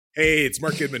Hey, it's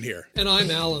Mark Goodman here. And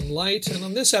I'm Alan Light, and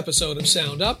on this episode of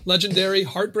Sound Up, legendary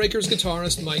Heartbreakers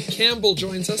guitarist Mike Campbell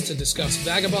joins us to discuss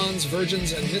Vagabonds,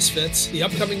 Virgins, and Misfits, the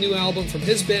upcoming new album from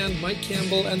his band, Mike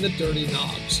Campbell and the Dirty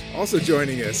Knobs. Also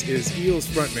joining us is Eels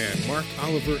frontman Mark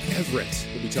Oliver Everett.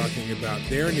 We'll be talking about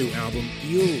their new album,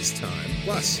 Eels Time.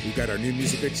 Plus, we've got our new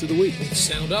music picks of the week.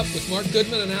 Sound Up with Mark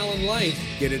Goodman and Alan Light.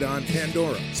 Get it on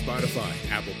Pandora, Spotify,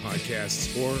 Apple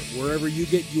Podcasts, or wherever you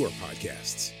get your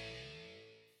podcasts.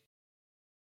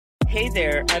 Hey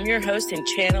there, I'm your host and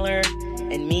channeler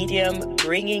and medium,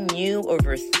 bringing you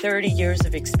over 30 years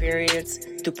of experience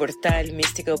to Portal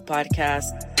Místico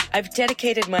podcast. I've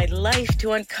dedicated my life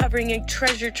to uncovering a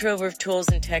treasure trove of tools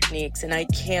and techniques, and I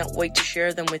can't wait to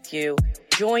share them with you.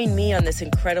 Join me on this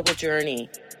incredible journey,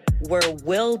 where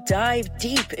we'll dive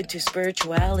deep into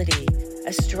spirituality,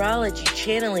 astrology,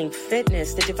 channeling,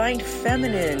 fitness, the divine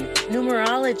feminine,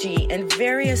 numerology, and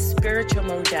various spiritual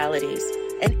modalities.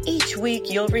 And each week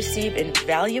you'll receive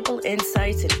invaluable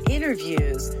insights and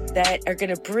interviews that are going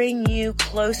to bring you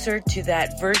closer to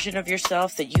that version of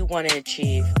yourself that you want to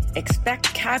achieve.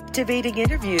 Expect captivating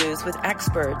interviews with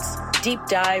experts, deep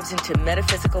dives into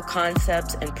metaphysical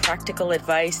concepts, and practical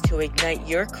advice to ignite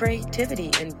your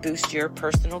creativity and boost your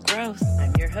personal growth.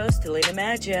 I'm your host, Elena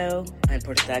Maggio, on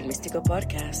Portal Místico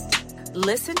Podcast.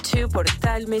 Listen to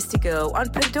Portal Místico on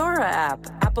Pandora app,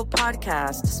 Apple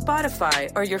Podcasts,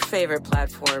 Spotify, or your favorite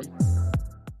platform.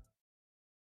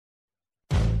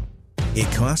 It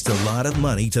costs a lot of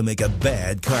money to make a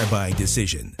bad car buying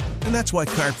decision. And that's why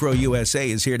CarPro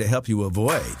USA is here to help you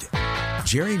avoid.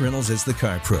 Jerry Reynolds is the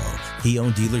Car Pro. He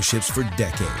owned dealerships for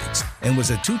decades and was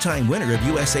a two-time winner of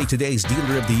USA Today's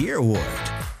Dealer of the Year award.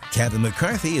 Kevin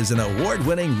McCarthy is an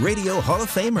award-winning Radio Hall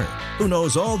of Famer who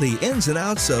knows all the ins and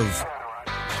outs of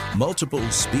multiple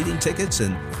speeding tickets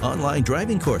and online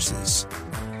driving courses.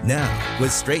 Now,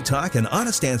 with straight talk and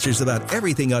honest answers about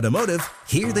everything automotive,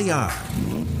 here they are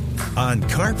on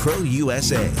CarPro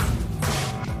USA.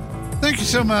 Thank you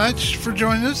so much for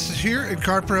joining us here at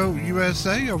CarPro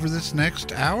USA over this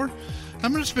next hour.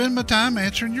 I'm going to spend my time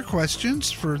answering your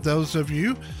questions for those of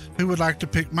you who would like to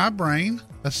pick my brain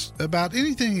about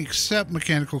anything except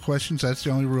mechanical questions. That's the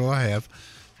only rule I have.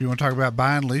 You want to talk about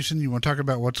buying, leasing, you want to talk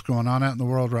about what's going on out in the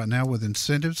world right now with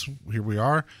incentives. Here we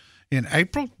are in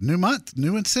April, new month,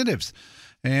 new incentives.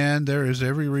 And there is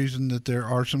every reason that there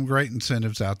are some great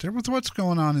incentives out there with what's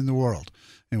going on in the world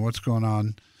and what's going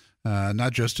on,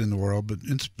 not just in the world, but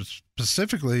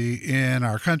specifically in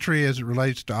our country as it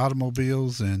relates to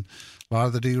automobiles and a lot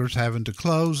of the dealers having to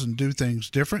close and do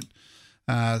things different.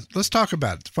 Let's talk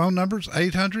about it. The phone number is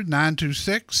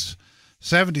 800-926-7777,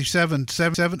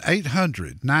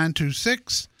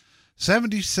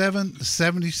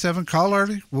 800-926-7777. Call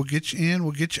early. We'll get you in.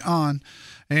 We'll get you on.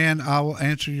 And I will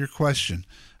answer your question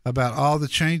about all the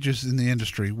changes in the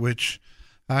industry, which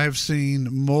I have seen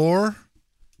more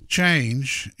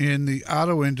change in the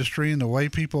auto industry and the way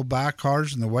people buy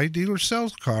cars and the way dealers sell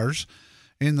cars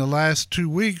in the last 2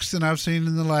 weeks than I've seen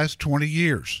in the last 20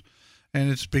 years.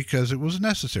 And it's because it was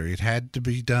necessary. It had to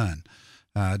be done.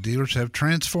 Dealers have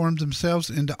transformed themselves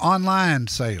into online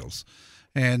sales,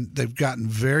 and they've gotten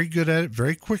very good at it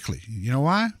very quickly. You know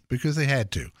why? Because they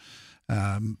had to.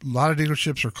 A lot of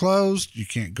dealerships are closed. You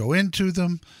can't go into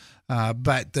them,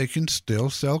 but they can still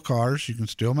sell cars. You can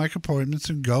still make appointments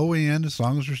and go in as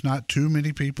long as there's not too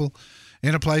many people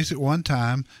in a place at one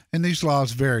time. And these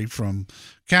laws vary from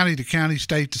county to county,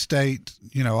 state to state,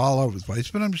 all over the place.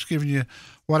 But I'm just giving you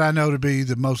what I know to be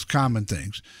the most common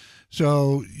things.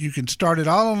 So you can start it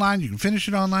all online. You can finish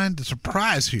it online. The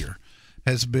surprise here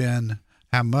has been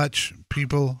how much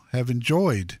people have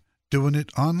enjoyed doing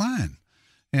it online.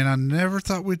 And I never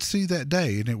thought we'd see that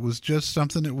day. And it was just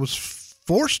something that was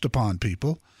forced upon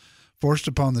people, forced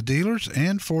upon the dealers,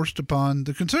 and forced upon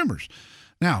the consumers.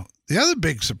 Now, the other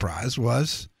big surprise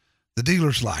was the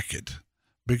dealers like it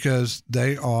because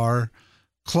they are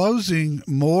closing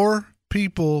more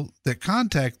people that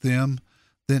contact them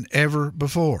than ever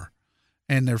before.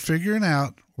 And they're figuring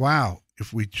out, wow,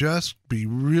 if we just be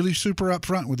really super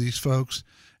upfront with these folks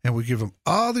and we give them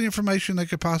all the information they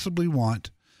could possibly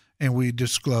want and we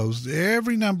disclose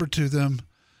every number to them,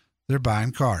 they're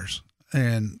buying cars.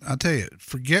 And I'll tell you,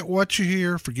 forget what you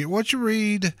hear, forget what you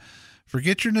read,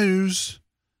 forget your news.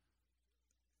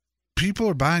 People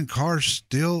are buying cars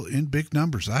still in big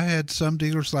numbers. I had some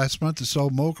dealers last month that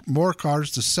sold more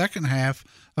cars the second half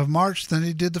of March than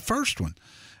they did the first one.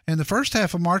 And the first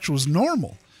half of March was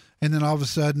normal. And then all of a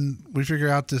sudden we figure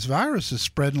out this virus is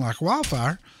spreading like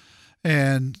wildfire.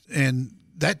 And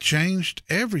that changed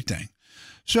everything.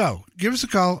 So give us a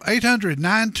call,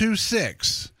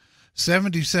 800-926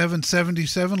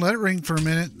 7777. Let it ring for a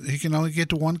minute. He can only get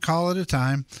to one call at a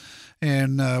time,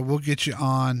 and we'll get you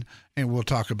on, and we'll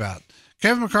talk about it.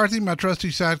 Kevin McCarthy, my trusty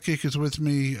sidekick, is with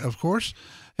me, of course.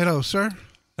 Hello, sir.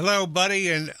 Hello, buddy,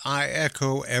 and I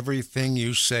echo everything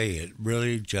you say. It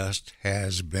really just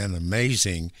has been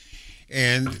amazing.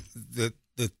 And the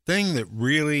thing that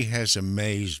really has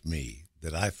amazed me,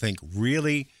 that I think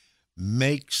really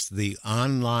makes the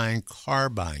online car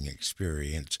buying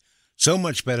experience so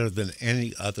much better than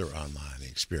any other online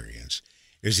experience,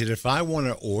 is that if I want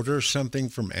to order something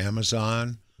from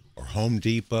Amazon or Home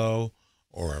Depot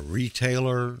or a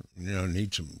retailer,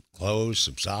 need some clothes,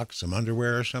 some socks, some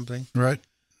underwear or something. Right.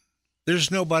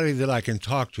 There's nobody that I can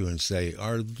talk to and say,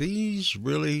 are these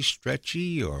really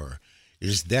stretchy, or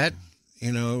is that,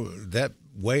 that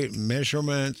weight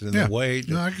measurement and the weight?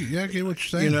 No, I get what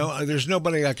you're saying. There's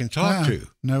nobody I can talk to.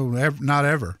 No, not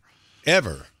ever.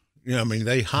 Ever.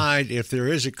 They hide, if there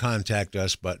is a contact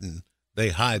us button, they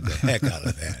hide the heck out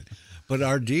of that. But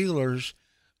our dealers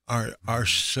are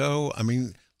so,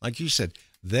 like you said,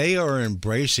 they are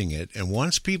embracing it. And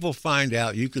once people find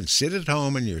out you can sit at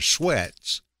home in your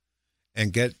sweats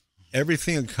and get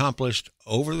everything accomplished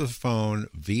over the phone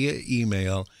via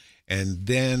email, and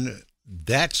then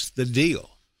that's the deal.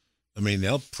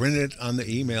 They'll print it on the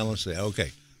email and say,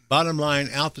 okay, bottom line,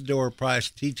 out the door price,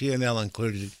 TTNL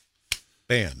included.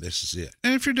 Bam, this is it.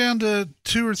 And if you're down to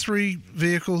 2 or 3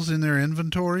 vehicles in their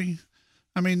inventory,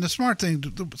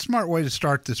 the smart way to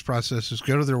start this process is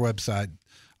go to their website.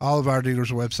 All of our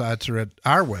dealers' websites are at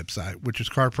our website, which is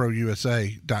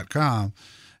carprousa.com,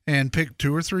 and pick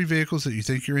 2 or 3 vehicles that you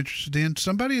think you're interested in.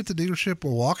 Somebody at the dealership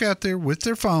will walk out there with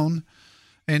their phone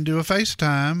and do a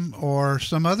FaceTime or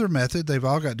some other method. They've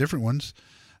all got different ones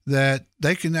that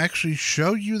they can actually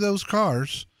show you those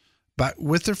cars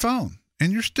with their phone,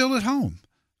 and you're still at home.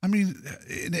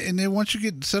 And then once you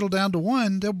get settled down to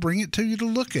one, they'll bring it to you to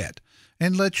look at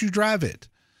and let you drive it.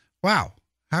 Wow,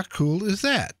 how cool is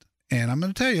that? And I'm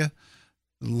going to tell you, a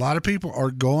lot of people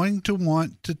are going to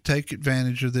want to take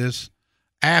advantage of this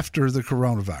after the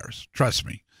coronavirus. Trust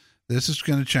me, this is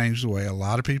going to change the way a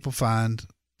lot of people find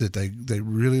that they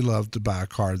really love to buy a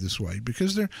car this way,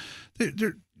 because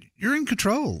you're in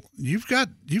control. You've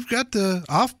got the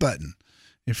off button.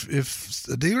 If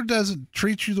the dealer doesn't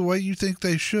treat you the way you think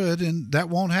they should, and that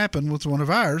won't happen with one of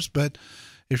ours, but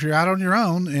if you're out on your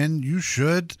own and you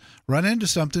should run into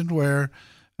something where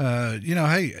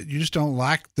hey, you just don't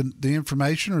like the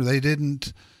information, or they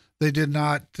did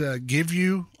not give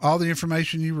you all the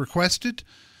information you requested,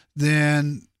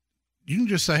 then you can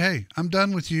just say, hey, I'm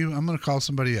done with you. I'm going to call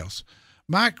somebody else.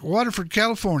 Mike, Waterford,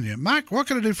 California. Mike, what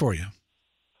can I do for you?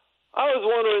 I was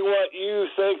wondering what you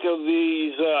think of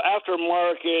these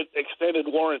aftermarket extended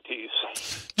warranties.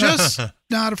 Just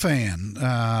not a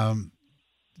fan.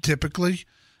 Typically,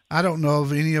 I don't know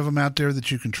of any of them out there that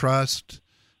you can trust.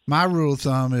 My rule of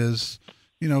thumb is,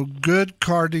 good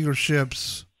car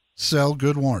dealerships sell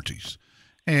good warranties.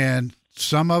 And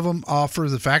some of them offer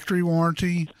the factory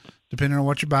warranty, depending on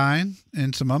what you're buying.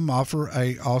 And some of them offer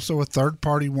also a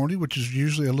third-party warranty, which is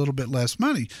usually a little bit less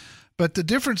money. But the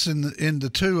difference in the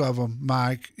two of them,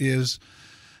 Mike, is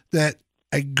that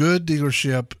a good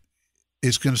dealership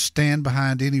is going to stand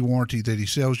behind any warranty that he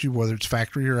sells you, whether it's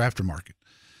factory or aftermarket.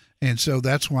 And so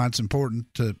that's why it's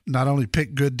important to not only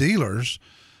pick good dealers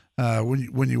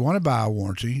when you want to buy a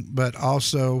warranty, but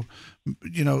also,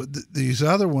 these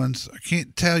other ones, I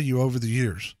can't tell you over the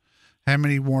years how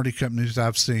many warranty companies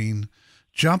I've seen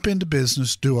jump into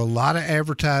business, do a lot of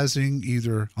advertising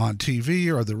either on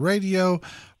TV or the radio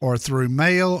or through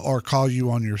mail, or call you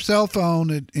on your cell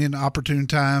phone in opportune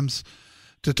times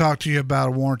to talk to you about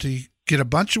a warranty, get a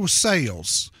bunch of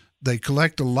sales. They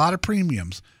collect a lot of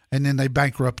premiums, and then they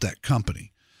bankrupt that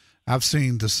company. I've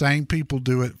seen the same people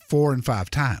do it 4 and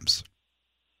 5 times.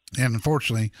 And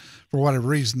unfortunately, for whatever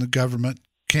reason, the government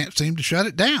can't seem to shut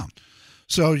it down.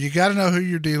 So you got to know who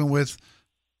you're dealing with.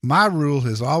 My rule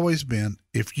has always been,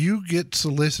 if you get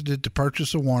solicited to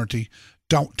purchase a warranty,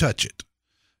 don't touch it.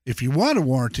 If you want a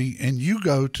warranty and you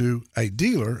go to a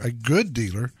dealer, a good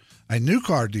dealer, a new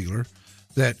car dealer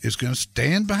that is going to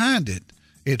stand behind it,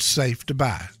 it's safe to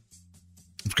buy.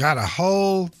 I've got a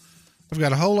whole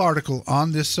article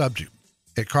on this subject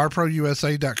at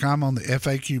carprousa.com on the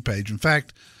FAQ page. In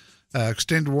fact,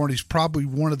 extended warranty is probably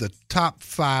one of the top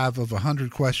 5 of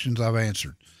 100 questions I've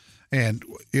answered. And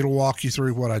it'll walk you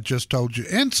through what I just told you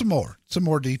and some more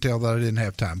detail that I didn't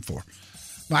have time for.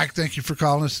 Mike, thank you for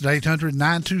calling us at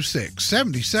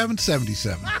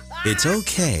 800-926-7777. It's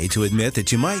okay to admit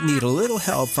that you might need a little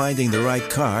help finding the right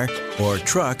car or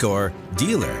truck or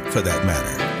dealer for that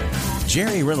matter.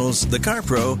 Jerry Reynolds, the Car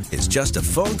Pro, is just a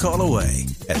phone call away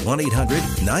at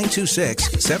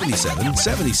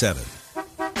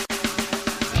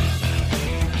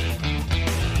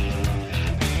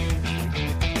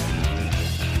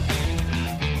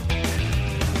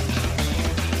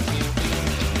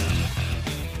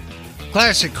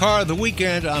Classic Car of the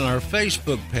Weekend on our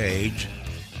Facebook page,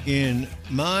 in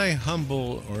my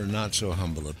humble or not so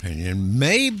humble opinion,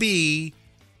 may be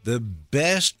the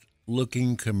best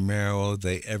looking Camaro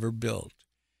they ever built.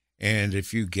 And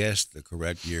if you guessed the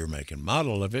correct year, make, and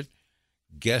model of it,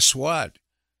 guess what?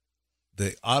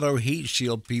 The auto heat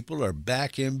shield people are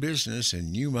back in business,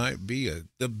 and you might be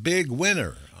the big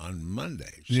winner on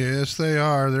Mondays. Yes, they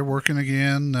are. They're working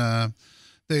again.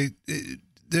 The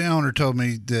owner told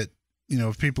me that,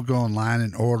 if people go online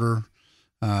and order,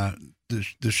 the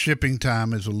shipping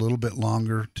time is a little bit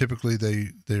longer. Typically,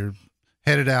 they're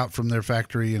headed out from their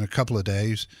factory in a couple of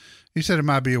days. He said it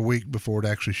might be a week before it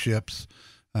actually ships.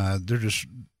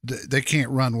 They can't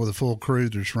run with a full crew.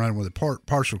 They're just running with a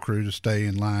partial crew to stay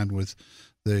in line with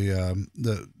the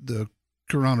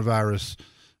coronavirus.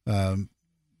 I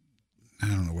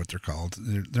don't know what they're called.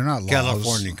 They're not laws.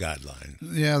 California guideline.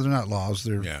 Yeah, they're not laws.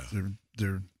 They're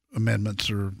amendments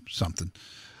or something.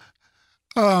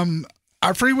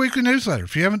 Our free weekly newsletter.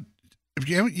 If you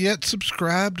haven't yet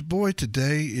subscribed, boy,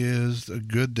 today is a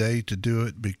good day to do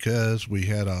it because we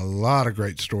had a lot of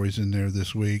great stories in there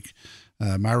this week.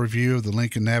 My review of the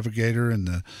Lincoln Navigator and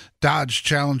the Dodge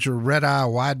Challenger Red Eye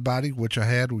wide body, which I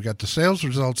had. We got the sales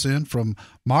results in from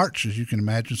March. As you can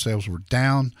imagine, sales were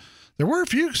down. There were a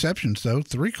few exceptions, though.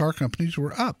 3 car companies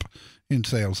were up in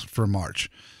sales for March.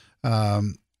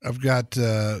 I've got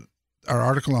our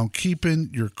article on keeping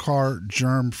your car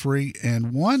germ-free,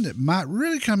 and one that might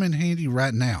really come in handy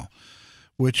right now,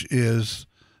 which is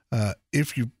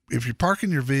if you're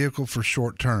parking your vehicle for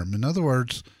short term. In other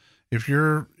words, if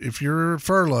you're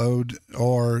furloughed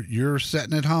or you're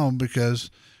sitting at home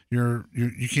because you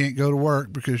can't go to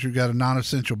work because you've got a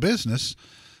non-essential business,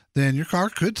 then your car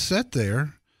could sit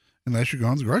there, unless you're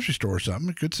going to the grocery store or something.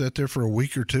 It could sit there for a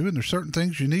week or two, and there's certain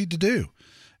things you need to do.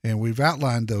 And we've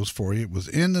outlined those for you. It was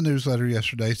in the newsletter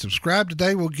yesterday. Subscribe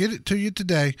today. We'll get it to you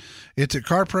today. It's at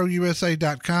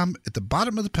carprousa.com at the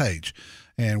bottom of the page,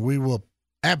 and we will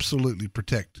absolutely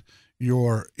protect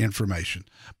your information.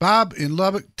 Bob in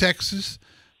Lubbock, Texas.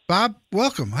 Bob,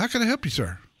 welcome. How can I help you,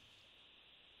 sir?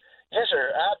 Yes,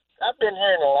 sir. I've been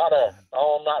hearing a lot of,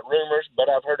 not rumors, but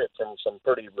I've heard it from some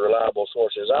pretty reliable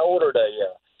sources. I ordered a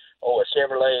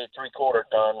Chevrolet 3/4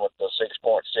 ton with the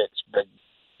 6.6 big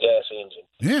gas engine.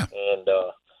 Yeah.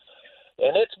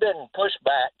 And it's been pushed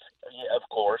back, of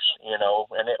course, and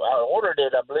I ordered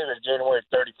it, I believe it's January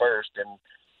 31st, and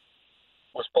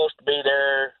was supposed to be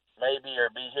there maybe or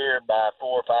be here by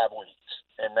 4 or 5 weeks.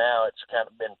 And now it's kind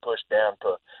of been pushed down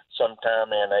to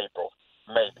sometime in April,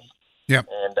 maybe. Yep.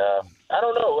 And I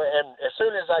don't know. And as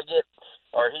soon as my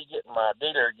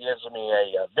dealer gives me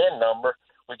a VIN number,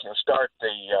 we can start the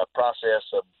process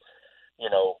of,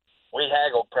 we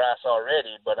haggled price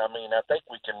already, but I think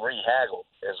we can re-haggle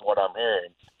is what I'm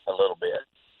hearing a little bit.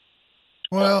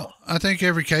 Well, I think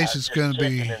every case is going to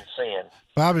be,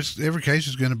 Bob, every case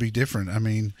is going to be different.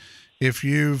 If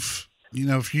you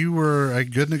were a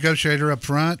good negotiator up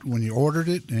front when you ordered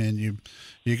it and you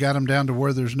got them down to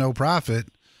where there's no profit,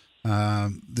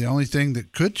 the only thing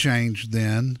that could change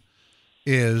then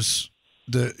is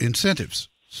the incentives.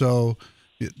 So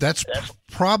that's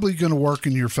probably going to work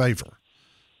in your favor.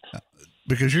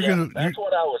 Because that's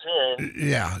what I was hearing.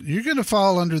 Yeah, you're going to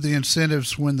fall under the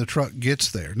incentives when the truck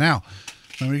gets there. Now,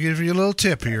 let me give you a little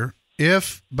tip here.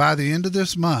 If by the end of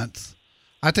this month,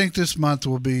 I think this month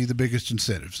will be the biggest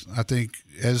incentives. I think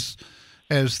as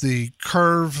the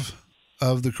curve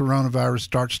of the coronavirus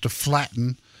starts to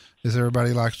flatten, as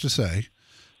everybody likes to say,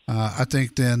 I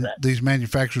think then these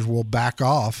manufacturers will back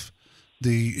off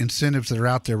the incentives that are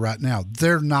out there right now.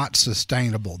 They're not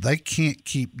sustainable. They can't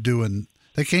keep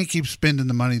spending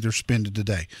the money they're spending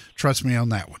today. Trust me on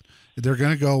that one. They're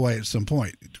going to go away at some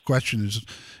point. The question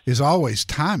is always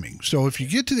timing. So if you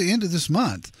get to the end of this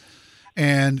month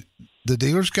and the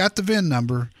dealer's got the VIN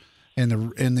number and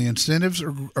the incentives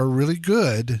are really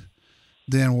good,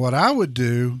 then what I would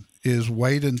do is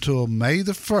wait until May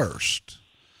the 1st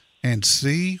and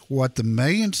see what the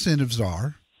May incentives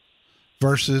are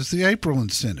versus the April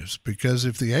incentives. Because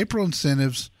if the April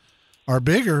incentives are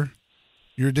bigger,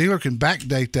 your dealer can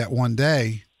backdate that one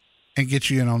day and get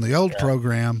you in on the old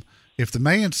program. If the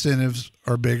May incentives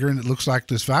are bigger and it looks like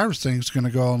this virus thing is going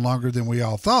to go on longer than we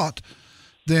all thought,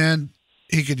 then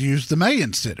he could use the May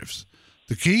incentives.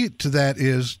 The key to that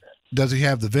is, does he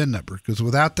have the VIN number? Because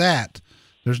without that,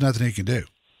 there's nothing he can do.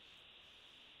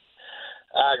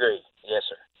 I agree. Yes,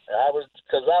 sir.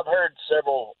 Because I've heard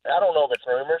several, I don't know if it's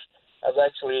rumors. I was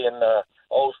actually in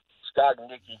old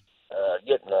Skognicky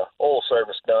getting the oil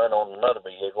service done on another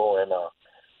vehicle, and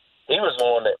he was the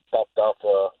one that popped off,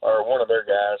 or one of their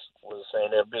guys was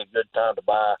saying it'd be a good time to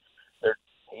buy.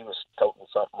 He was toting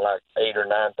something like $8,000 or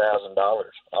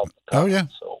 $9,000 off the top. Oh, yeah.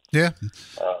 So, yeah.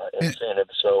 Incentive.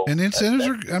 So and incentives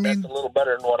that's are, I mean, that's a little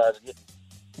better than what I was getting.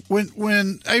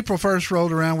 When April 1st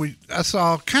rolled around, I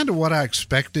saw kind of what I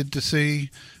expected to see,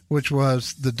 which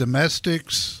was the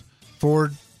domestics,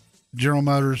 Ford, General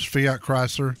Motors, Fiat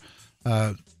Chrysler.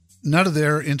 None of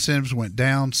their incentives went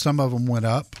down. Some of them went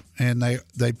up, and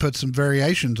they put some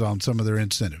variations on some of their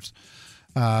incentives.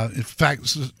 In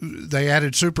fact, they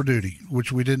added Super Duty,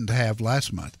 which we didn't have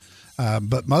last month.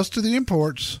 But most of the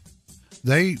imports,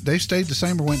 they stayed the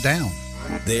same or went down.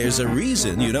 There's a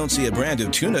reason you don't see a brand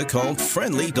of tuna called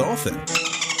Friendly Dolphin.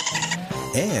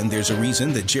 And there's a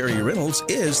reason that Jerry Reynolds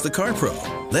is the Car Pro.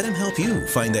 Let him help you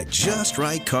find that just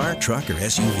right car, truck, or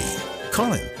SUV.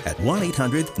 Call him at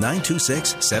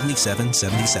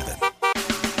 1-800-926-7777.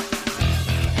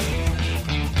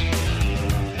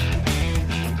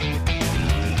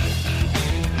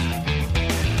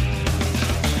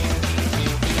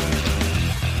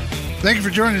 Thank you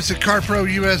for joining us at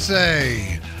CarPro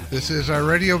USA. This is our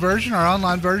radio version. Our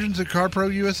online version's at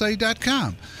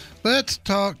carprousa.com. Let's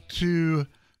talk to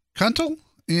Kuntal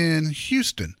in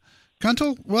Houston.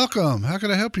 Kuntal, welcome. How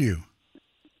can I help you?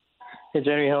 Hey,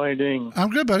 Jerry, how are you doing?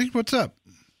 I'm good, buddy. What's up?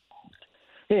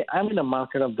 Hey, I'm in the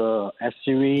market of the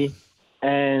SUV,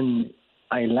 and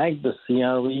I like the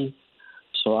CRV.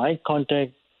 So I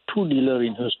contact two dealers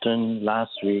in Houston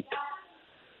last week.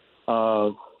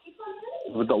 What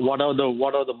are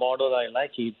the model I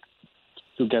like it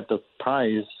to get the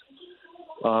price.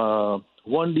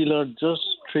 One dealer just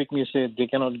tricked me, said they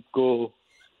cannot go.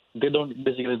 They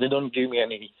don't give me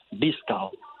any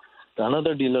discount. The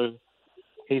another dealer,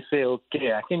 he say,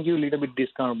 okay, I can give a little bit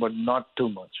discount, but not too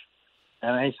much.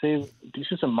 And I say,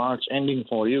 this is a March ending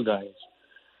for you guys.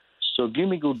 So give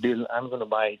me a good deal. I'm going to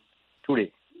buy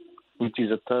today, which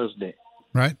is a Thursday.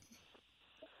 Right.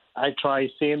 I try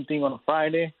same thing on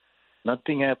Friday.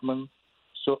 Nothing happened.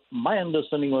 So my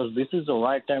understanding was this is the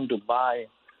right time to buy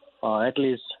at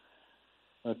least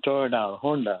a Toyota or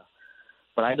Honda.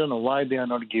 But I don't know why they are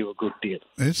not give a good deal.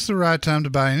 It's the right time to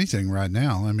buy anything right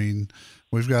now. I mean,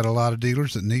 we've got a lot of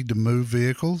dealers that need to move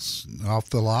vehicles off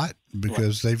the lot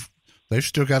because they've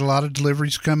still got a lot of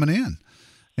deliveries coming in.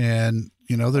 And,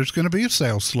 you know, there's going to be a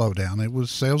sales slowdown.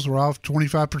 Sales were off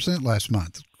 25% last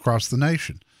month across the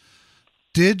nation.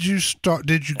 Did you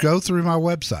go through my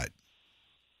website?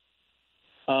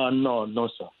 No,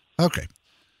 sir. Okay.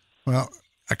 Well,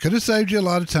 I could have saved you a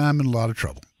lot of time and a lot of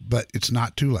trouble, but it's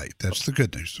not too late. That's the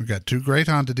good news. We've got two great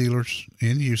Honda dealers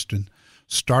in Houston.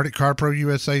 Start at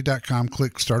carprousa.com,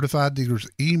 click Certified Dealers,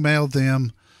 email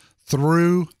them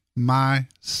through my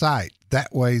site.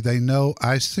 That way they know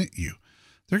I sent you.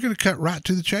 They're going to cut right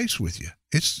to the chase with you.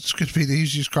 It's going to be the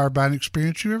easiest car buying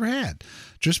experience you ever had.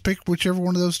 Just pick whichever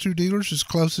one of those two dealers is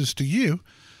closest to you,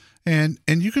 and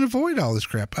you can avoid all this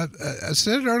crap. I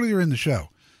said it earlier in the show.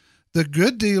 The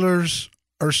good dealers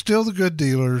are still the good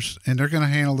dealers, and they're going to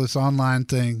handle this online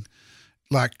thing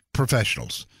like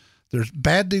professionals. There's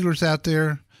bad dealers out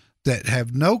there that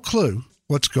have no clue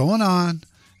what's going on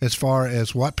as far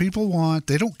as what people want.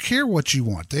 They don't care what you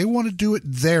want. They want to do it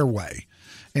their way.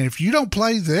 And if you don't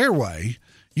play their way,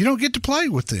 you don't get to play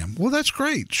with them. Well, that's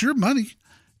great. It's your money.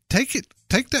 Take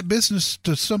that business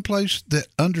to someplace that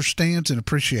understands and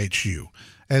appreciates you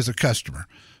as a customer.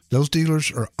 Those dealers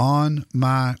are on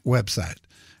my website,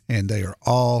 and they are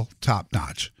all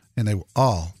top-notch, and they will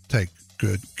all take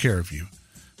good care of you.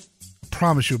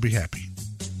 Promise you'll be happy.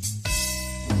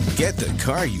 Get the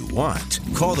car you want.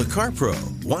 Call the Car Pro,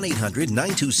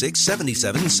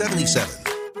 1-800-926-7777.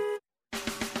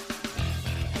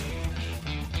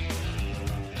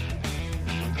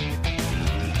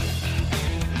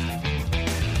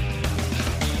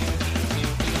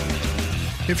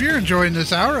 If you're enjoying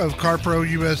this hour of CarPro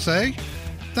USA,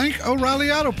 thank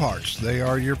O'Reilly Auto Parts. They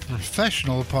are your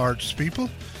professional parts people.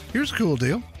 Here's a cool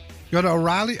deal. Go to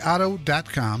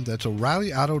O'ReillyAuto.com. That's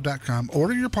O'ReillyAuto.com.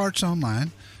 Order your parts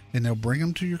online, and they'll bring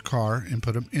them to your car and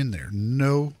put them in there.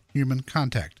 No human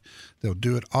contact. They'll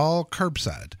do it all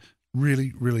curbside.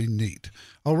 Really, really neat.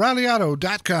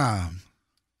 O'ReillyAuto.com.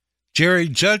 Jerry,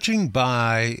 judging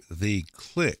by the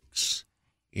clicks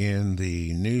in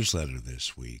the newsletter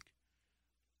this week,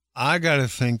 I got to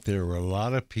think there were a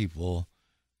lot of people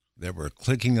that were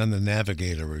clicking on the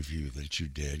Navigator review that you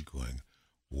did going,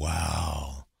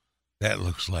 wow, that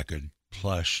looks like a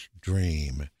plush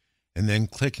dream. and then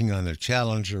clicking on the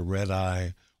Challenger Red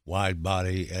Eye wide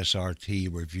body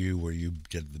SRT review where you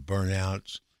did the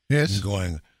burnouts. Yes. And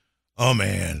going, oh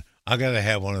man, I got to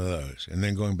have one of those. And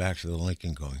then going back to the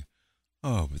Lincoln going,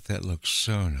 oh, but that looks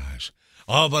so nice.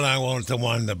 Oh, but I want the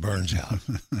one that burns out.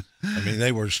 I mean,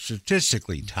 they were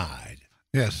statistically tied.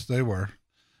 Yes, they were.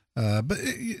 But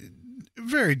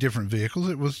very different vehicles.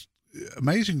 It was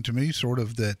amazing to me sort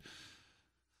of that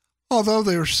although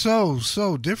they were so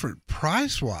different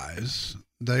price-wise,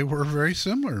 they were very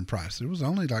similar in price. It was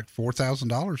only like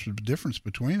 $4,000 of difference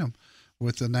between them,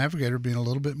 with the Navigator being a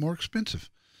little bit more expensive.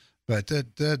 But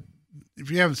that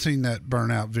if you haven't seen that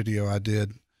burnout video I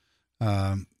did,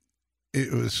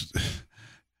 it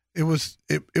was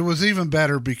even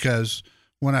better because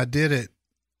when I did it,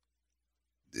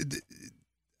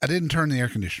 I didn't turn the air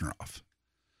conditioner off.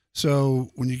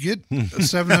 So when you get a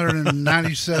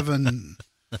 797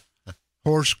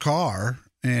 horse car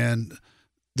and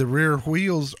the rear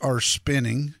wheels are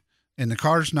spinning and the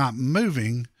car's not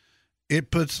moving,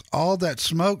 it puts all that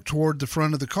smoke toward the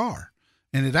front of the car.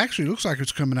 And it actually looks like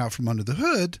it's coming out from under the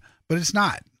hood, but it's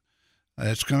not.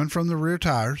 It's coming from the rear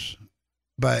tires.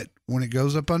 But when it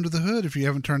goes up under the hood, if you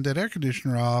haven't turned that air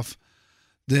conditioner off,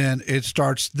 then it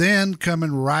starts then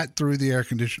coming right through the air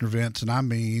conditioner vents, and I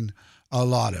mean a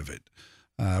lot of it.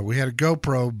 We had a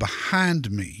GoPro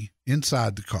behind me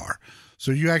inside the car.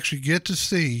 So you actually get to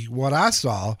see what I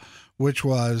saw, which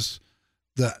was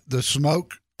the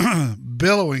smoke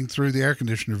billowing through the air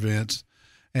conditioner vents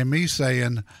and me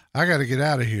saying, I got to get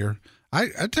out of here.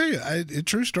 I tell you, a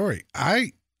true story.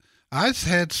 I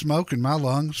had smoke in my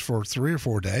lungs for 3 or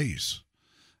 4 days.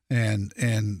 And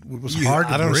it was hard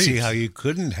to breathe. I don't see how you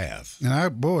couldn't have.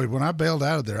 And when I bailed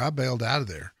out of there, I bailed out of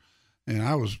there. And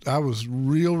I was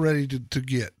real ready to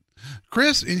get.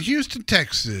 Chris in Houston,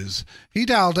 Texas, he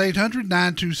dialed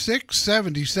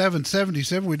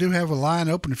 800-926-7777. We do have a line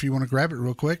open if you want to grab it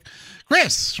real quick.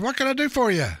 Chris, what can I do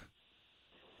for you?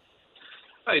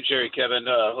 Hi, Jerry, Kevin.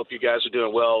 Hope you guys are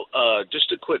doing well.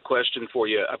 Just a quick question for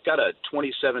you. I've got a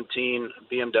 2017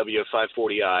 BMW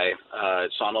 540i.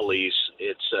 It's on a lease.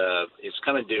 It's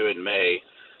coming due in May.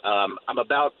 I'm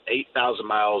about 8,000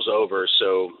 miles over,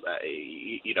 so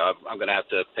I'm going to have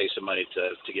to pay some money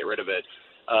to get rid of it.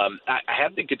 I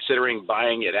have been considering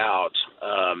buying it out,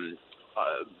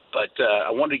 but I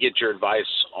wanted to get your advice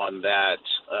on that.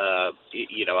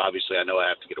 Obviously, I know I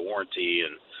have to get a warranty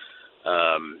and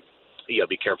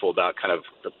be careful about kind of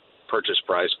the purchase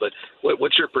price. But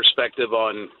what's your perspective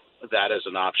on that as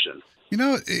an option?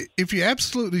 If you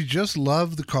absolutely just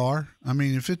love the car, I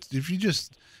mean, if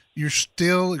you're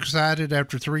still excited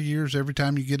after 3 years every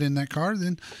time you get in that car,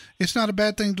 then it's not a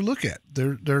bad thing to look at.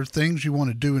 There are things you want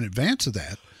to do in advance of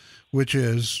that, which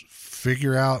is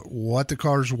figure out what the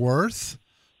car's worth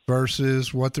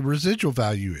versus what the residual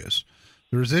value is.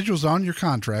 The residual's on your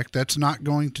contract. That's not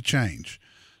going to change.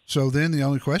 So then the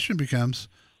only question becomes,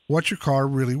 what's your car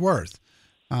really worth?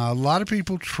 A lot of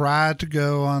people try to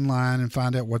go online and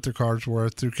find out what their car's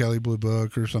worth through Kelley Blue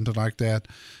Book or something like that,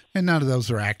 and none of those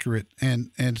are accurate.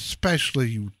 And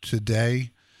especially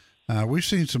today, we've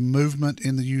seen some movement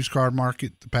in the used car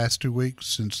market the past 2 weeks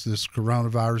since this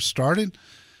coronavirus started,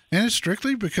 and it's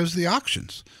strictly because of the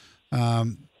auctions.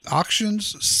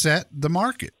 Auctions set the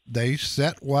market. They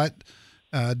set what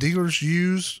dealers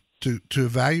use to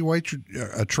evaluate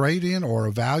a trade-in or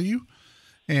a value,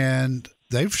 and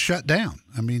they've shut down.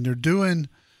 I mean, they're doing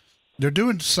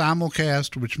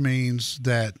simulcast, which means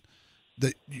that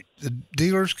the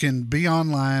dealers can be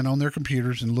online on their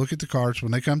computers and look at the cars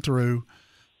when they come through,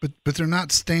 but they're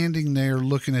not standing there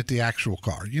looking at the actual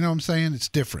car. You know what I'm saying? It's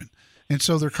different. And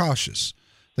so they're cautious.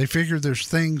 They figure there's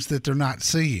things that they're not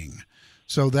seeing.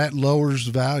 So that lowers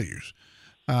the values.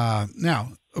 Now,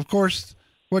 of course,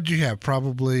 what do you have?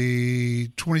 Probably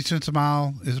 20 cents a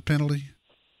mile is a penalty?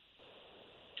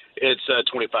 It's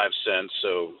 25 cents,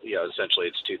 so essentially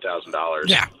it's $2,000.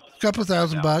 Yeah, a couple of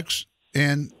 $1,000,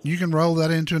 and you can roll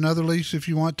that into another lease if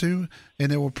you want to,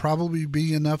 and there will probably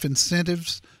be enough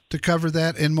incentives to cover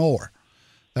that and more.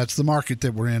 That's the market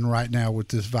that we're in right now with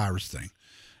this virus thing.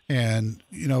 And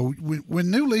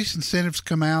when new lease incentives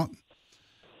come out,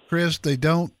 Chris,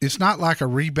 it's not like a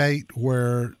rebate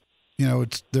where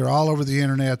they're all over the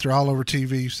internet. They're all over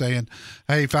TV saying,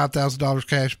 hey, $5,000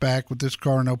 cash back with this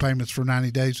car, no payments for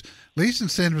 90 days. Lease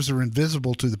incentives are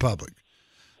invisible to the public.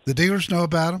 The dealers know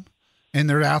about them, and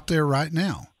they're out there right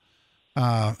now.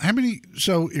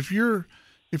 So if you're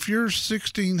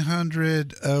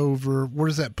 1,600 over, where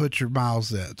does that put your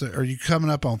miles at? Are you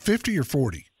coming up on 50 or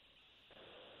 40?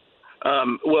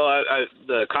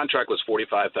 The contract was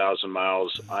 45,000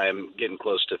 miles. I am getting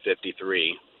close to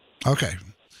 53. Okay.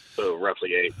 So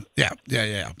roughly 8.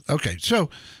 Yeah. Okay. So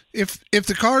if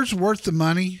the car's worth the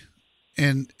money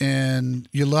and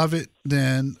you love it,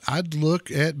 then I'd look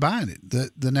at buying it.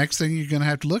 The next thing you're going to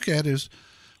have to look at is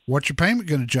what's your payment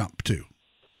going to jump to?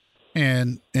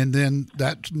 And then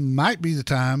that might be the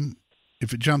time,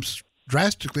 if it jumps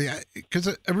drastically, because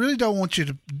I really don't want you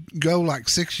to go like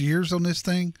 6 years on this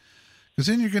thing, because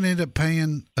then you're going to end up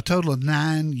paying a total of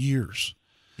 9 years.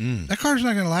 That car's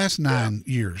not going to last 9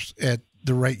 years at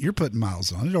the rate you're putting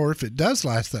miles on it, or if it does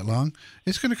last that long,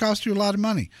 it's going to cost you a lot of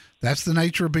money. That's the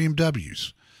nature of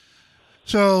BMWs.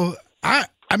 So I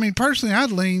mean, personally,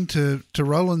 I'd lean to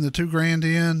rolling the $2,000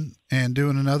 in and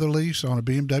doing another lease on a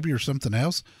BMW or something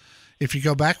else. If you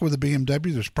go back with a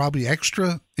BMW, there's probably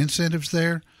extra incentives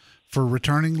there for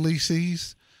returning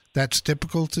leasees. That's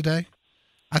typical today.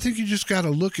 I think you just got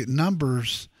to look at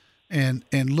numbers and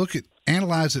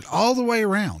analyze it all the way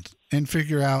around and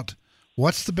figure out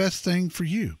what's the best thing for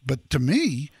you. But to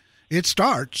me, it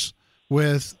starts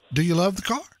with, do you love the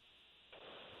car?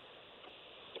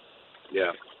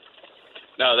 Yeah.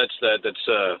 No, that's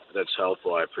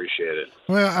helpful. I appreciate it.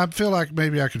 Well, I feel like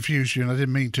maybe I confused you, and I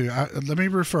didn't mean to. Let me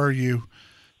refer you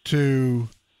to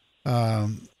my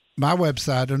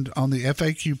website on the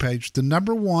FAQ page. The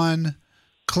number one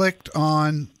clicked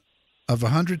on of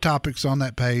 100 topics on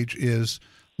that page is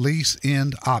lease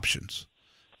end options,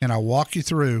 and I'll walk you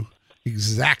through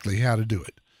exactly how to do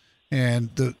it. And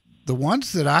the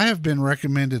ones that I have been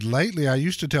recommended lately, I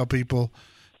used to tell people,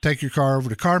 take your car over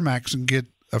to CarMax and get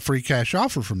a free cash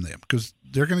offer from them, because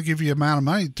they're going to give you an amount of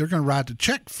money they're going to write the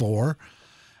check for,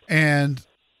 and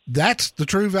that's the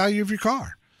true value of your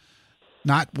car,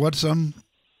 not what some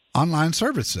online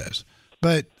service says.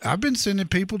 But I've been sending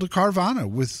people to Carvana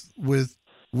with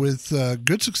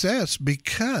good success,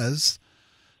 because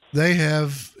they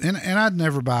have, and I'd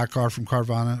never buy a car from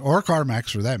Carvana or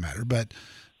CarMax for that matter, but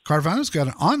Carvana's got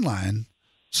an online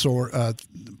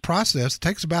process. It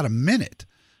takes about a minute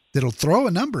that'll throw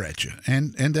a number at you,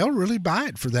 and they'll really buy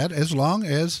it for that, as long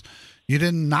as you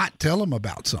did not tell them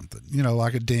about something,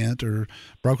 like a dent or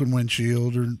broken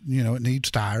windshield, or, it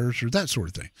needs tires or that sort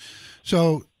of thing.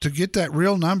 So to get that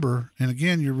real number, and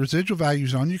again, your residual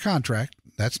value's on your contract,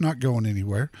 that's not going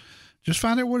anywhere. Just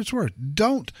find out what it's worth.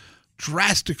 Don't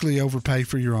drastically overpay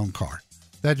for your own car.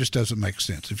 That just doesn't make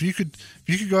sense. If you could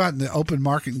go out in the open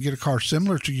market and get a car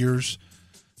similar to yours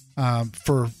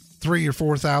for $3,000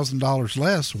 or $4,000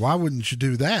 less, why wouldn't you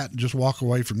do that and just walk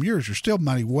away from yours? You're still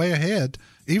money way ahead,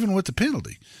 even with the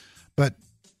penalty. But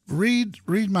read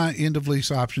my end of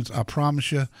lease options. I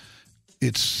promise you,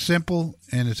 it's simple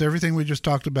and it's everything we just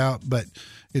talked about, but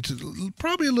it's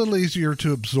probably a little easier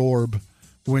to absorb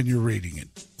when you're reading it.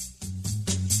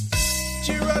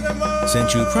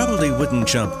 Since you probably wouldn't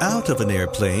jump out of an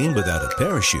airplane without a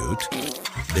parachute,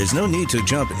 there's no need to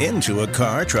jump into a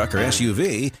car, truck, or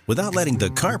SUV without letting the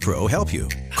CarPro help you.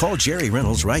 Call Jerry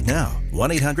Reynolds right now,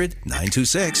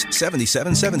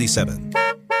 1-800-926-7777.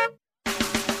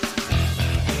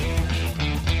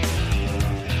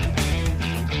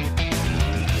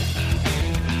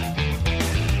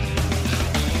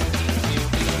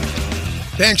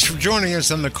 Thanks for joining us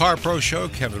on the CarPro Show.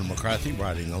 Kevin McCarthy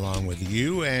riding along with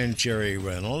you and Jerry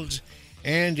Reynolds.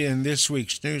 And in this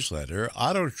week's newsletter,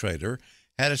 Auto Trader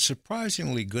had a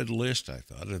surprisingly good list, I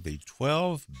thought, of the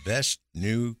 12 best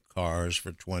new cars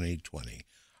for 2020.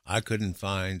 I couldn't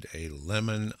find a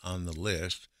lemon on the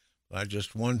list. I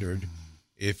just wondered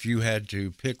if you had to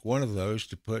pick one of those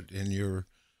to put in your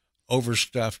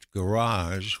overstuffed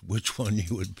garage, which one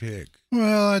you would pick.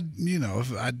 Well,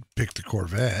 if I'd pick the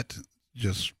Corvette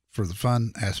just for the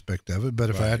fun aspect of it, but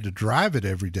if I had to drive it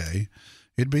every day,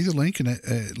 it'd be the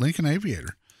Lincoln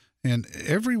Aviator. And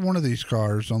every one of these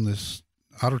cars on this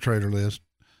Auto Trader list,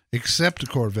 except the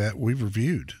Corvette, we've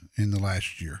reviewed in the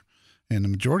last year, and the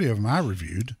majority of them I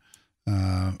reviewed.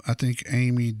 I think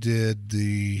Amy did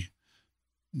the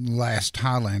last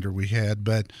Highlander we had,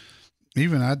 but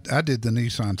even I did the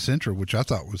Nissan Sentra, which I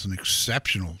thought was an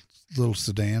exceptional little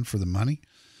sedan for the money.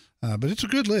 But it's a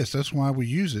good list. That's why we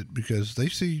use it, because they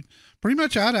see pretty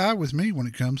much eye to eye with me when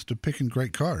it comes to picking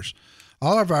great cars.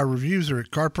 All of our reviews are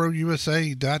at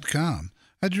carprousa.com.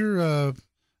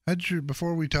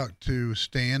 Before we talk to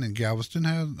Stan in Galveston,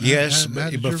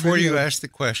 before you ask the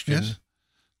question, yes?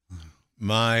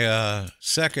 My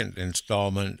second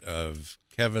installment of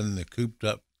Kevin the Cooped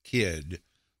Up Kid,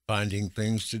 finding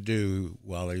things to do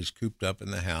while he's cooped up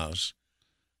in the house.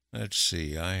 Let's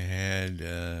see, I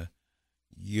had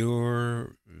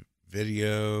your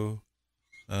video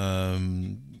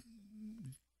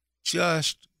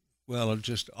just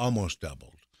almost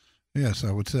doubled. Yes, I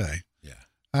would say. Yeah.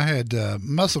 I had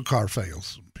muscle car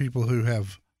fails, people who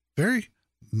have very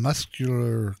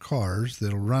muscular cars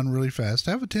that'll run really fast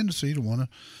have a tendency to want to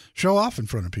show off in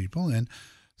front of people, and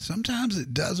sometimes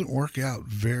it doesn't work out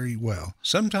very well.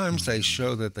 Sometimes they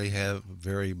show that they have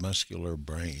very muscular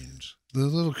brains. The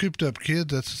little cooped up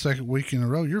kids, that's the second week in a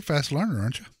row. You're a fast learner,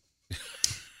 aren't you?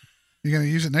 You going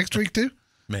to use it next week too?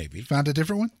 Maybe. Find a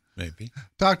different one? Maybe.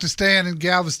 Talk to Stan in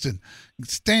Galveston.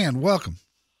 Stan, welcome.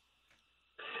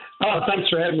 Thanks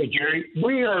for having me, Jerry.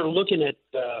 We are looking at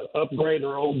upgrading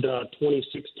our old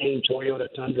 2016 Toyota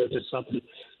Tundra to something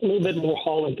a little bit more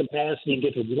hauling capacity and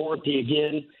get the warranty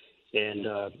again. And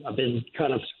I've been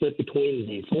kind of split between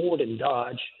the Ford and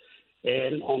Dodge.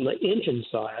 And on the engine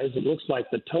size, it looks like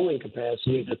the towing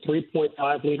capacity, the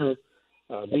 3.5-liter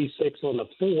V6 on the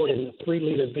Ford and the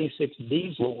 3-liter V6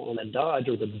 diesel on the Dodge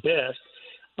are the best.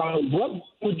 What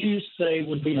would you say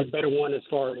would be the better one as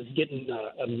far as getting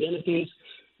amenities,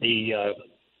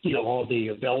 all the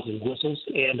bells and whistles,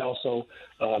 and also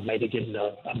maybe getting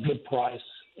a good price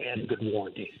and good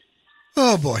warranty?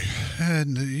 Oh, boy.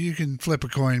 And you can flip a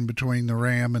coin between the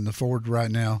Ram and the Ford right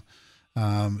now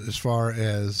as far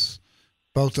as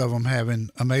both of them having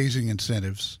amazing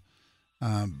incentives.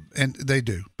 And they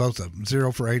do, both of them.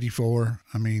 0 for 84.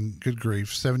 I mean, good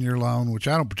grief. 7-year loan, which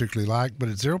I don't particularly like, but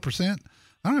at 0%,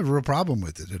 I don't have a real problem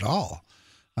with it at all.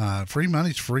 Free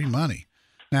money's free money.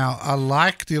 Now, I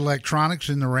like the electronics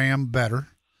in the Ram better.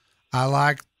 I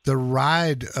like the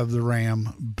ride of the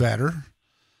Ram better.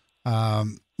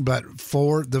 But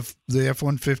for the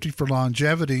F-150 for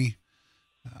longevity,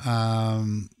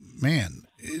 man,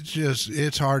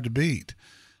 it's hard to beat.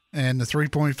 And the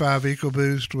 3.5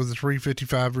 EcoBoost with a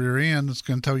 355 rear end is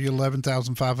going to tow you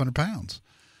 11,500 pounds.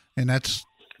 And I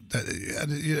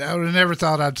would have never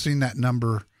thought I'd seen that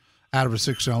number out of a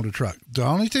 6-cylinder truck. The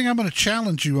only thing I'm going to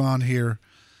challenge you on here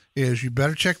is you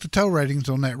better check the tow ratings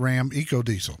on that Ram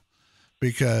EcoDiesel,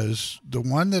 because the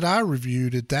one that I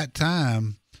reviewed at that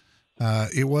time,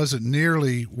 it wasn't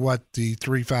nearly what the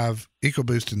 3.5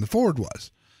 EcoBoost in the Ford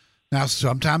was. Now,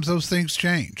 sometimes those things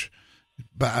change.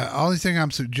 But the only thing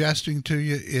I'm suggesting to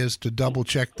you is to double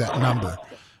check that number,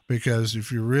 because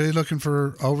if you're really looking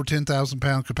for over 10,000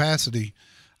 pound capacity,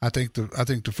 I think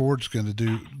the Ford's going to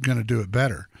do it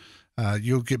better.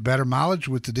 You'll get better mileage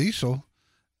with the diesel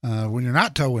when you're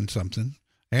not towing something.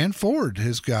 And Ford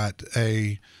has got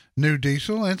a new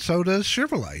diesel, and so does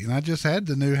Chevrolet. And I just had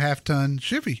the new half-ton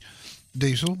Chevy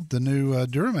diesel, the new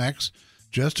Duramax,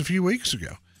 just a few weeks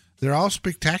ago. They're all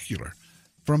spectacular.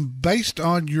 Based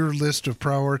on your list of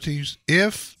priorities,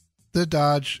 if the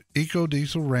Dodge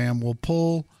EcoDiesel Ram will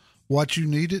pull what you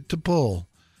need it to pull,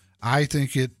 I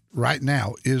think it right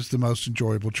now is the most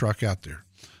enjoyable truck out there.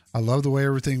 I love the way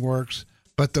everything works,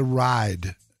 but the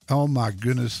ride, oh my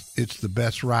goodness, it's the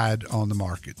best ride on the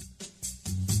market.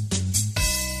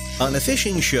 On a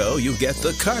fishing show, you get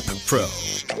the Carp Pro.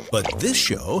 But this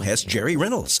show has Jerry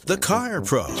Reynolds, the Car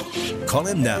Pro. Call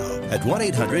him now at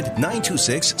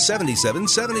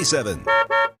 1-800-926-7777.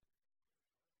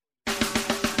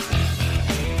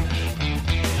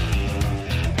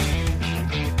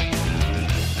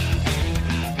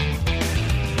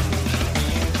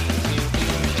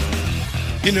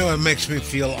 You know, it makes me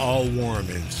feel all warm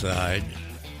inside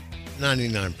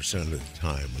 99% of the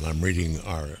time when I'm reading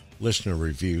our listener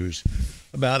reviews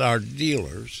about our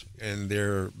dealers and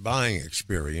their buying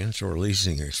experience or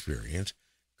leasing experience,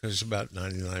 because about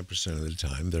 99% of the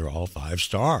time they're all 5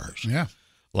 stars. Yeah.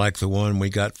 Like the one we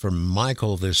got from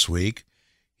Michael this week.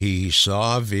 He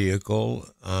saw a vehicle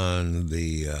on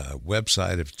the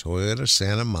website of Toyota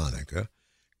Santa Monica,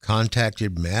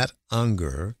 contacted Matt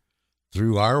Unger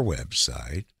through our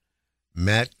website.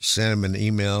 Matt sent him an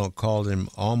email, called him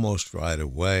almost right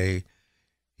away.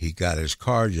 He got his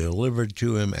car delivered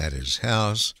to him at his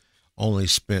house, only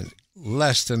spent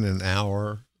less than an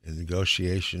hour in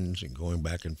negotiations and going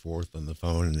back and forth on the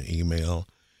phone and the email,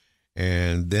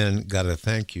 and then got a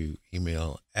thank you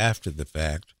email after the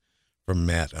fact from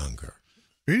Matt Unger.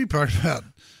 The beauty part about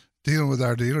dealing with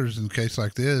our dealers in a case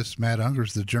like this, Matt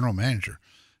Unger's the general manager.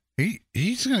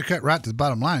 He's going to cut right to the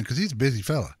bottom line because he's a busy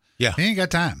fella. Yeah. He ain't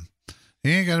got time.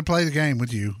 He ain't going to play the game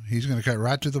with you. He's going to cut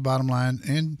right to the bottom line,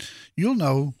 and you'll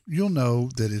know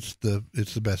that it's the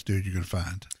best dude you're going to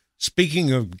find.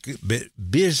 Speaking of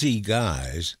busy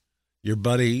guys, your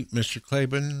buddy Mr.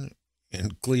 Claiborne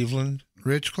in Cleveland,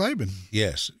 Rich Claiborne,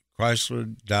 yes,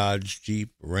 Chrysler, Dodge,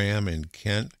 Jeep, Ram in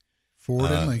Kent,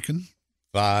 Ford and Lincoln,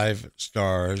 5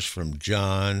 stars from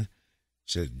John.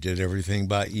 Said did everything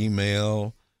by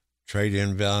email,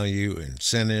 trade-in value,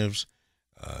 incentives.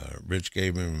 Rich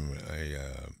gave him a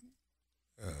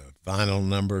final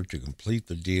number to complete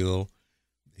the deal.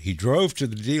 He drove to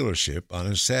the dealership on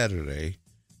a Saturday,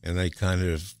 and they kind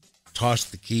of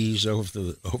tossed the keys over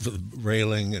the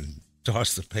railing and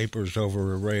tossed the papers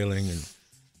over a railing and,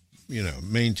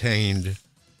 maintained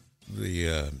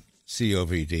the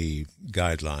COVD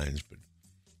guidelines. But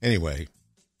anyway,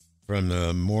 from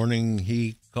the morning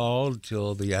he called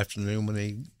till the afternoon when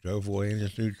he drove away in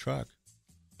his new truck,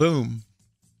 boom,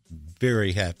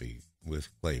 very happy with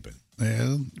Klaban.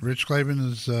 Yeah, Rich Klaban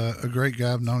is a great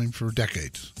guy. I've known him for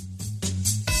decades.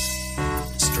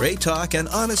 Straight talk and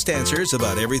honest answers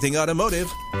about everything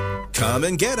automotive. Come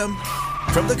and get them.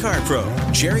 From the Car Pro,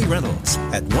 Jerry Reynolds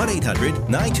at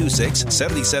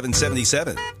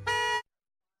 1-800-926-7777.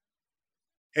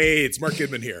 Hey, it's Mark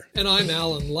Goodman here. And I'm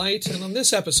Alan Light, and on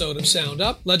this episode of Sound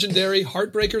Up, legendary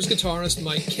Heartbreakers guitarist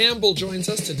Mike Campbell joins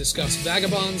us to discuss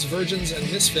Vagabonds, Virgins, and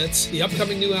Misfits, the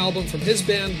upcoming new album from his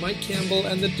band, Mike Campbell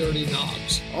and the Dirty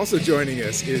Knobs. Also joining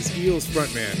us is Eels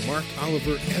frontman Mark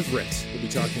Oliver Everett. We'll be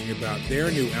talking about their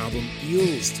new album,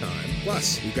 Eels Time.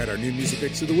 Plus, we've got our new music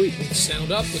picks of the week.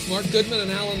 Sound Up with Mark Goodman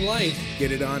and Alan Light.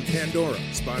 Get it on Pandora,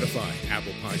 Spotify,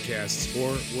 Apple Podcasts,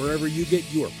 or wherever you get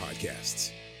your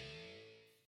podcasts.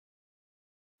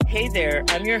 Hey there,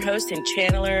 I'm your host and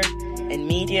channeler and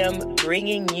medium,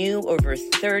 bringing you over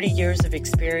 30 years of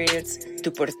experience to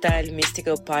Portal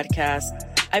Místico podcast.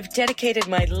 I've dedicated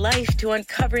my life to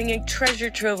uncovering a treasure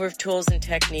trove of tools and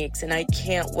techniques, and I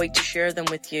can't wait to share them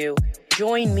with you.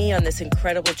 Join me on this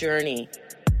incredible journey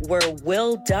where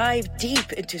we'll dive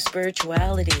deep into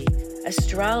spirituality,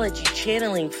 astrology,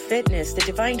 channeling, fitness, the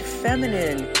divine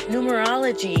feminine,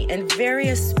 numerology, and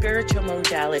various spiritual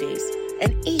modalities.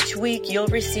 And each week you'll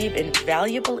receive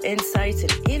invaluable insights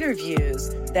and interviews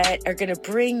that are going to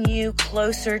bring you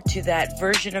closer to that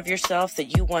version of yourself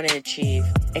that you want to achieve.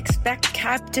 Expect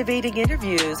captivating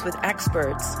interviews with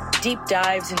experts, deep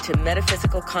dives into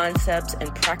metaphysical concepts,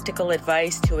 and practical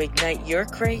advice to ignite your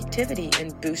creativity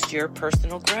and boost your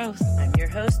personal growth. I'm your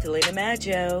host, Elena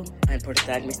Maggio, on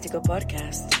Portal Místico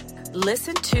Podcast.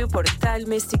 Listen to Portal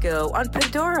Místico on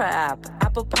Pandora app,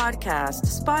 Apple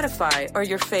Podcasts, Spotify, or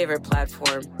your favorite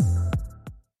platform.